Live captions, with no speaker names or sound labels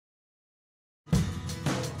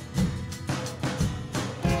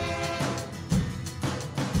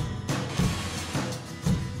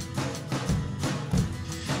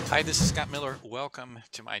Hi, this is Scott Miller. Welcome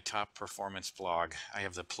to my top performance blog. I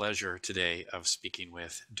have the pleasure today of speaking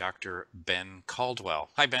with Dr. Ben Caldwell.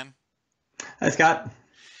 Hi, Ben. Hi, Scott.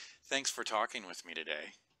 Thanks for talking with me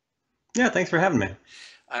today. Yeah, thanks for having me.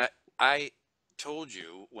 I told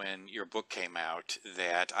you when your book came out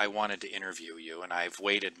that I wanted to interview you, and I've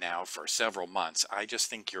waited now for several months. I just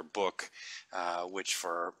think your book, which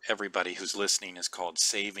for everybody who's listening is called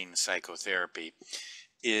Saving Psychotherapy,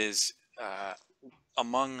 is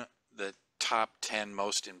among the top 10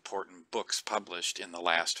 most important books published in the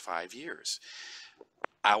last 5 years.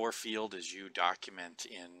 Our field, as you document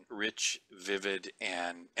in rich, vivid,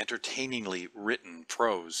 and entertainingly written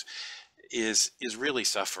prose, is really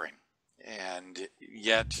suffering. And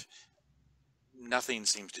yet, nothing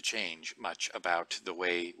seems to change much about the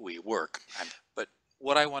way we work. But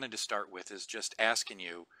what I wanted to start with is just asking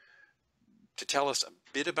you to tell us a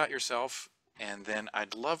bit about yourself, and then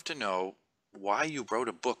I'd love to know why you wrote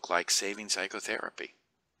a book like Saving Psychotherapy.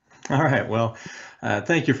 All right. Well,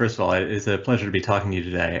 thank you, first of all. It's a pleasure to be talking to you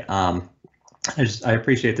today. I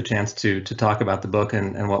appreciate the chance to talk about the book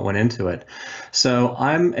and what went into it. So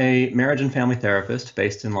I'm a marriage and family therapist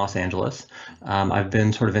based in Los Angeles. I've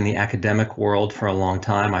been sort of in the academic world for a long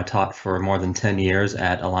time. I taught for more than 10 years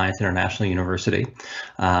at Alliance International University.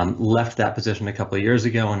 Left that position a couple of years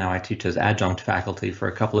ago, and now I teach as adjunct faculty for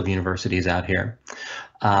a couple of universities out here.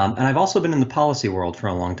 And I've also been in the policy world for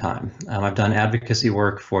a long time. I've done advocacy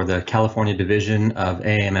work for the California division of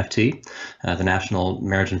AAMFT, the National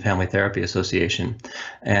Marriage and Family Therapy Association.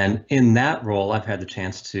 And in that role, I've had the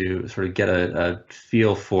chance to sort of get a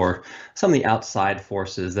feel for some of the outside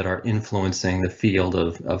forces that are influencing the field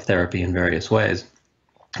of therapy in various ways.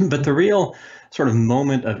 But the real sort of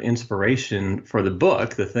moment of inspiration for the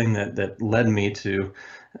book, the thing that led me to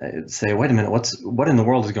say, wait a minute, what in the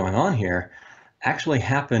world is going on here, actually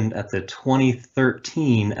happened at the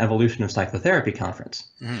 2013 Evolution of Psychotherapy conference,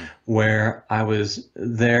 where I was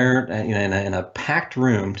there in a packed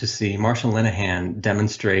room to see Marshall Linehan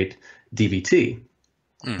demonstrate DBT.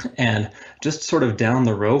 And just sort of down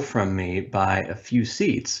the row from me by a few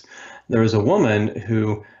seats, there was a woman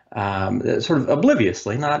who sort of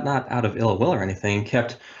obliviously, not out of ill will or anything,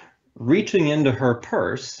 kept reaching into her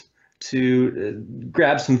purse to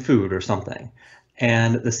grab some food or something.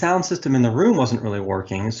 And the sound system in the room wasn't really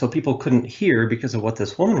working, so people couldn't hear because of what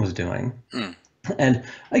this woman was doing. And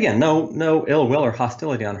again, no ill will or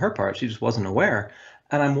hostility on her part. She just wasn't aware.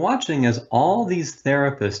 And I'm watching as all these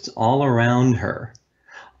therapists all around her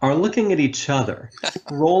are looking at each other,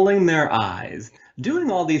 rolling their eyes,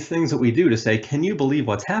 doing all these things that we do to say, can you believe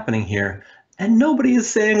what's happening here? And nobody is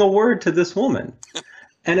saying a word to this woman.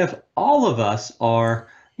 And if all of us are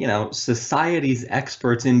society's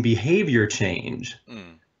experts in behavior change,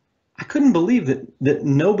 I couldn't believe that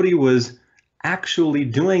nobody was actually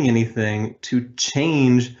doing anything to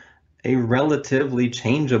change a relatively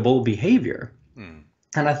changeable behavior.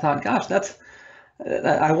 And I thought, gosh,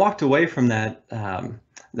 I walked away from that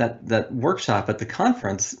workshop at the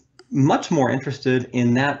conference much more interested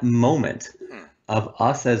in that moment of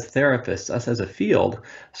us as therapists, us as a field,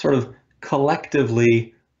 sort of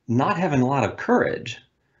collectively not having a lot of courage.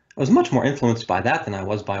 I was much more influenced by that than I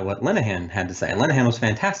was by what Linehan had to say. And Linehan was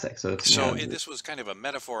fantastic. So This was kind of a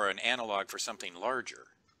metaphor, an analog for something larger.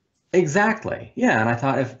 Exactly. Yeah. And I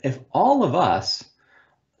thought if all of us,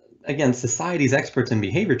 again, society's experts in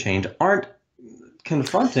behavior change, aren't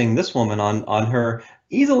confronting this woman on her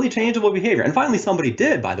easily changeable behavior. And finally somebody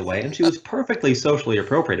did, by the way, and she was perfectly socially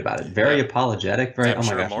appropriate about it. Very apologetic, very, I'm oh my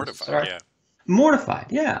sure gosh, mortified, I'm sorry. yeah. Mortified,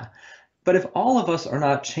 yeah. But if all of us are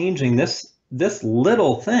not changing this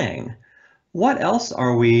little thing, what else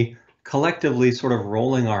are we collectively sort of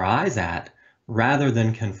rolling our eyes at rather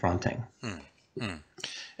than confronting?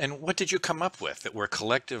 And what did you come up with that we're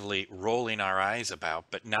collectively rolling our eyes about,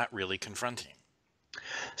 but not really confronting?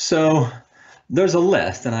 So there's a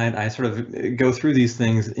list, and I sort of go through these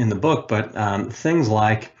things in the book, but things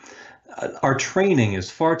like our training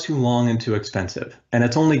is far too long and too expensive, and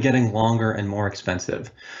it's only getting longer and more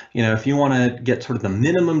expensive. If you want to get sort of the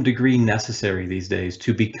minimum degree necessary these days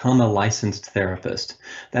to become a licensed therapist,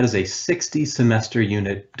 that is a 60 semester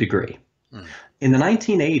unit degree. In the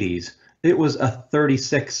 1980s, it was a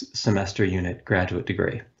 36 semester unit graduate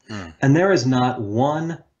degree. And there is not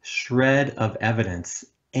one shred of evidence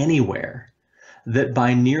anywhere that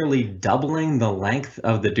by nearly doubling the length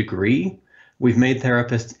of the degree, we've made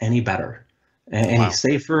therapists any better, any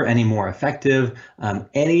safer, any more effective, in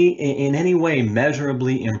any way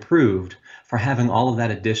measurably improved for having all of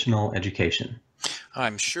that additional education.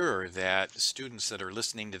 I'm sure that students that are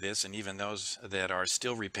listening to this, and even those that are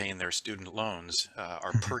still repaying their student loans,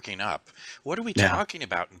 are perking up. What are we Yeah. talking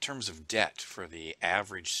about in terms of debt for the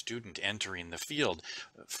average student entering the field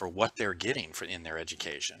for what they're getting in their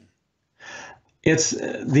education? It's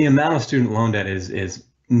the amount of student loan debt is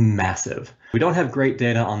massive. We don't have great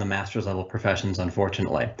data on the master's level professions,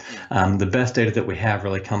 unfortunately. Hmm. The best data that we have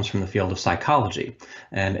really comes from the field of psychology,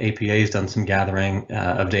 and APA has done some gathering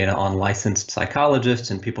of data on licensed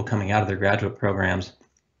psychologists and people coming out of their graduate programs.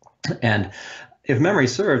 And if memory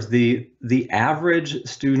serves, the average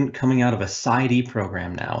student coming out of a Psy.D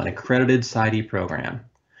program now, an accredited Psy.D program,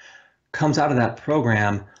 comes out of that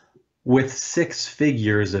program with 6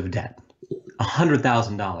 figures of debt.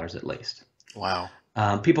 $100,000 at least. Wow.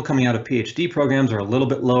 People coming out of PhD programs are a little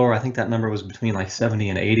bit lower. I think that number was between like 70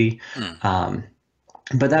 and 80. Hmm.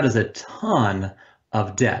 But that is a ton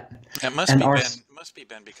of debt. It must And be our,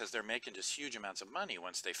 Ben, because they're making just huge amounts of money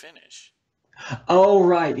once they finish. oh,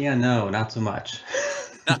 right. Yeah, no, not so much.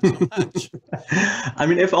 Not so much. I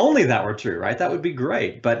mean, if only that were true, right? That would be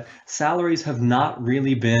great. But salaries have not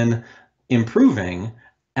really been improving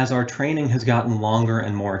as our training has gotten longer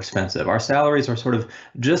and more expensive. Our salaries are sort of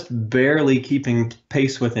just barely keeping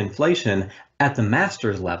pace with inflation at the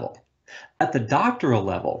master's level. At the doctoral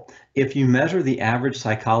level, if you measure the average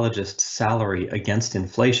psychologist's salary against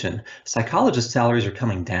inflation, psychologist salaries are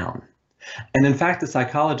coming down. And in fact, the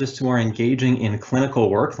psychologists who are engaging in clinical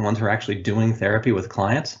work, the ones who are actually doing therapy with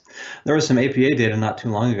clients, there was some APA data not too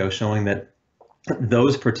long ago showing that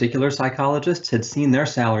those particular psychologists had seen their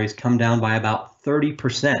salaries come down by about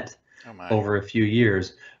 30% over a few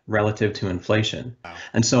years relative to inflation. Wow.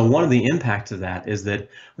 And so one of the impacts of that is that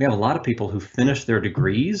we have a lot of people who finish their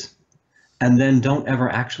degrees and then don't ever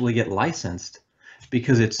actually get licensed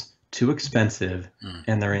because it's too expensive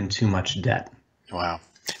and they're in too much debt. Wow.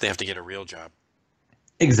 They have to get a real job.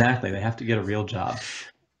 Exactly. They have to get a real job.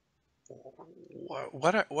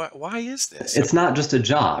 Why is this? It's not just a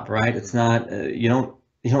job, right? It's not, you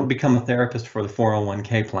don't become a therapist for the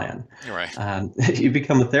 401k plan. Right. You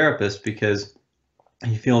become a therapist because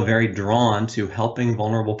you feel very drawn to helping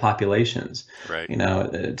vulnerable populations, Right.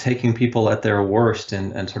 Taking people at their worst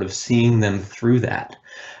and sort of seeing them through that.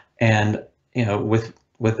 And,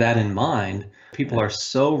 with that in mind, people are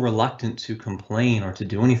so reluctant to complain or to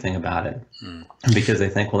do anything about it because they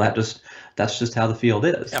think, well, that's just how the field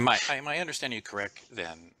is. Am I understanding you correct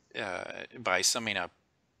then, by summing up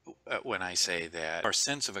when I say that our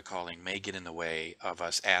sense of a calling may get in the way of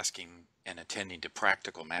us asking and attending to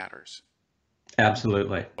practical matters?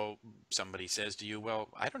 Absolutely. So somebody says to you, well,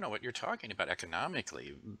 I don't know what you're talking about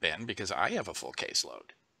economically, Ben, because I have a full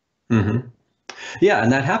caseload. Mm-hmm. Yeah,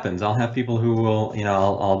 and that happens. I'll have people who will,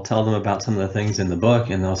 I'll tell them about some of the things in the book,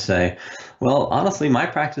 and they'll say, well, honestly, my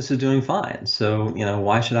practice is doing fine. So,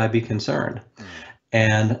 why should I be concerned?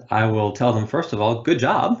 And I will tell them, first of all, good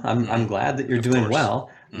job. I'm glad that you're doing well.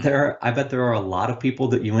 I bet there are a lot of people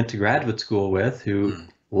that you went to graduate school with who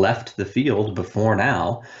left the field before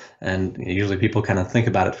now. And usually people kind of think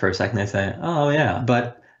about it for a second. They say, oh, yeah.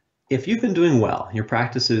 But if you've been doing well, your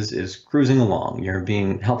practice is cruising along, you're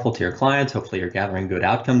being helpful to your clients, hopefully you're gathering good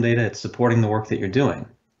outcome data, it's supporting the work that you're doing.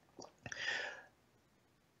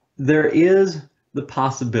 There is the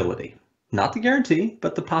possibility, not the guarantee,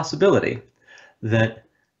 but the possibility that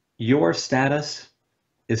your status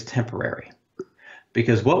is temporary.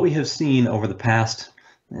 Because what we have seen over the past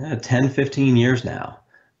 10, 15 years now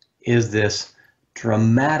is this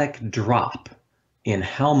dramatic drop in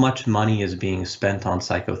how much money is being spent on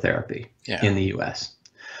psychotherapy in the US.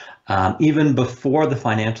 Even before the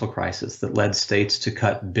financial crisis that led states to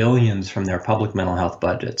cut billions from their public mental health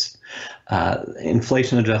budgets,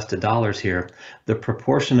 inflation-adjusted dollars here, the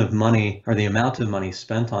proportion of money or the amount of money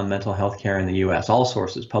spent on mental health care in the US, all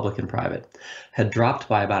sources, public and private, had dropped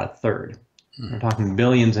by about a third. We're talking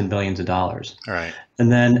billions and billions of dollars. Right.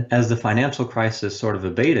 And then as the financial crisis sort of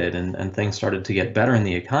abated and things started to get better in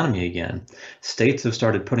the economy again, states have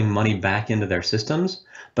started putting money back into their systems,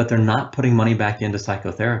 but they're not putting money back into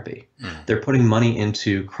psychotherapy. They're putting money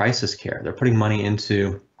into crisis care. They're putting money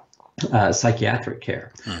into psychiatric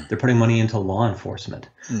care. They're putting money into law enforcement.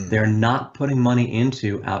 They're not putting money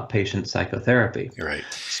into outpatient psychotherapy. You're right.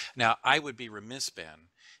 Now, I would be remiss, Ben,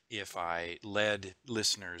 if I led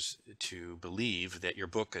listeners to believe that your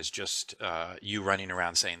book is just you running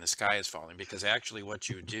around saying the sky is falling, because actually what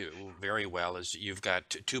you do very well is you've got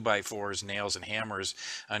 2x4s, nails and hammers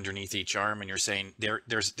underneath each arm, and you're saying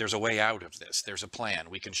there's a way out of this. There's a plan.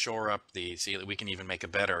 We can shore up the ceiling. We can even make a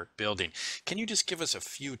better building. Can you just give us a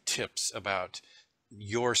few tips about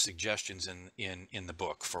your suggestions in the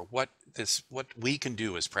book for what we can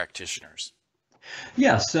do as practitioners?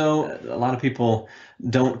 Yeah, so a lot of people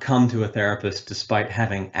don't come to a therapist despite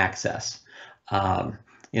having access. Um,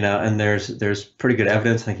 and there's pretty good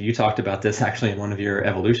evidence. I think you talked about this actually in one of your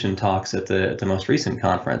evolution talks at the most recent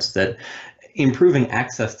conference, that improving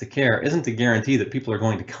access to care isn't a guarantee that people are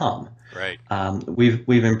going to come. Right.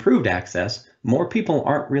 We've improved access. More people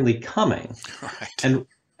aren't really coming, Right.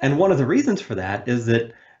 and one of the reasons for that is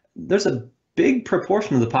that there's a big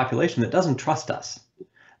proportion of the population that doesn't trust us,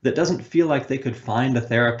 that doesn't feel like they could find a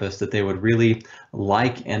therapist that they would really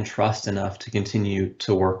like and trust enough to continue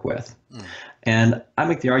to work with. Mm. And I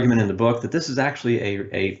make the argument in the book that this is actually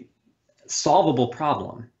a solvable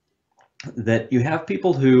problem, that you have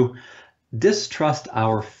people who distrust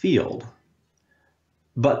our field,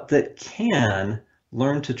 but that can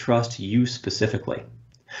learn to trust you specifically.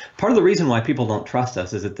 Part of the reason why people don't trust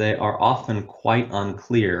us is that they are often quite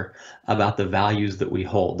unclear about the values that we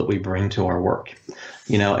hold, that we bring to our work.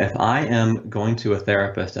 If I am going to a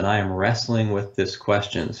therapist and I am wrestling with this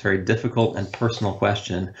question, this very difficult and personal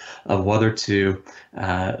question of whether to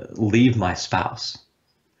leave my spouse,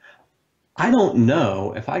 I don't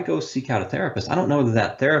know, if I go seek out a therapist, I don't know that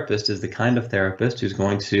that therapist is the kind of therapist who's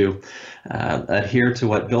going to adhere to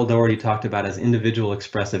what Bill Doherty talked about as individual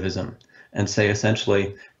expressivism, and say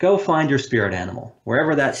essentially, go find your spirit animal,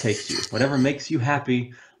 wherever that takes you, whatever makes you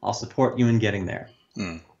happy, I'll support you in getting there.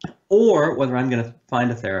 Mm. Or whether I'm going to find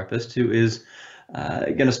a therapist who is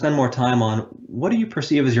going to spend more time on, what do you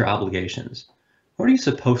perceive as your obligations? What are you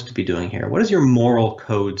supposed to be doing here? What does your moral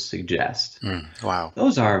code suggest? Wow.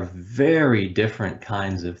 Those are very different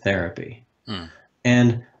kinds of therapy.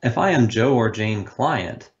 And if I am Joe or Jane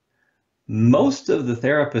client, most of the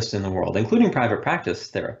therapists in the world, including private practice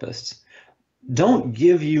therapists, don't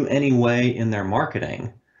give you any way in their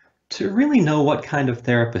marketing to really know what kind of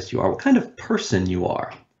therapist you are, what kind of person you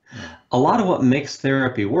are. A lot of what makes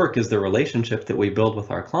therapy work is the relationship that we build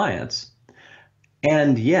with our clients.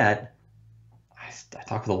 And yet, I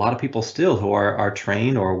talk with a lot of people still who are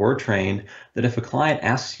trained or were trained that if a client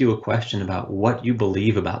asks you a question about what you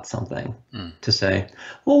believe about something, to say,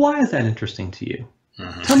 well, why is that interesting to you?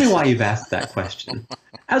 Tell me why you've asked that question,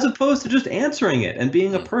 as opposed to just answering it and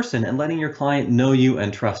being a person and letting your client know you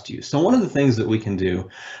and trust you. So one of the things that we can do,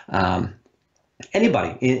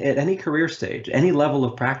 anybody at any career stage, any level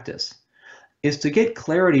of practice, is to get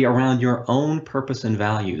clarity around your own purpose and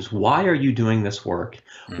values. Why are you doing this work?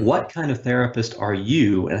 What kind of therapist are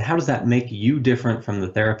you? And how does that make you different from the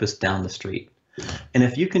therapist down the street? And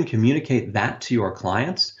if you can communicate that to your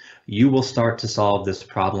clients, you will start to solve this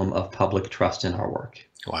problem of public trust in our work.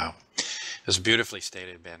 Wow. That's beautifully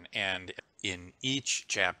stated, Ben. And in each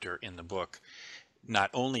chapter in the book, not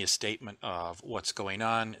only a statement of what's going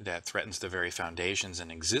on that threatens the very foundations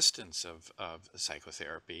and existence of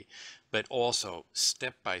psychotherapy, but also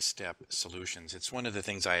step-by-step solutions. It's one of the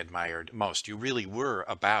things I admired most. You really were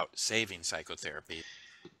about saving psychotherapy.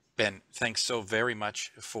 Ben, thanks so very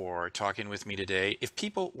much for talking with me today. If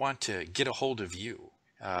people want to get a hold of you,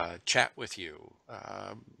 chat with you,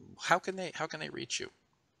 how can they reach you?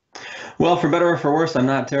 Well, for better or for worse, I'm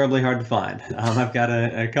not terribly hard to find. I've got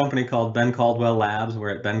a company called Ben Caldwell Labs. We're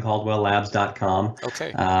at bencaldwelllabs.com.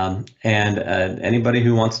 Okay. And anybody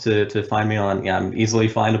who wants to find me I'm easily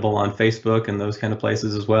findable on Facebook and those kind of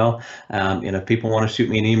places as well. If people want to shoot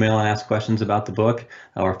me an email and ask questions about the book,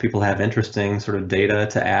 or if people have interesting sort of data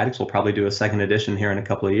to add, because we'll probably do a second edition here in a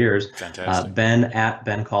couple of years. Fantastic. Ben at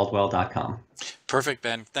bencaldwell.com. Perfect,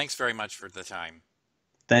 Ben. Thanks very much for the time.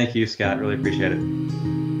 Thank you, Scott. Really appreciate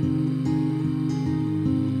it.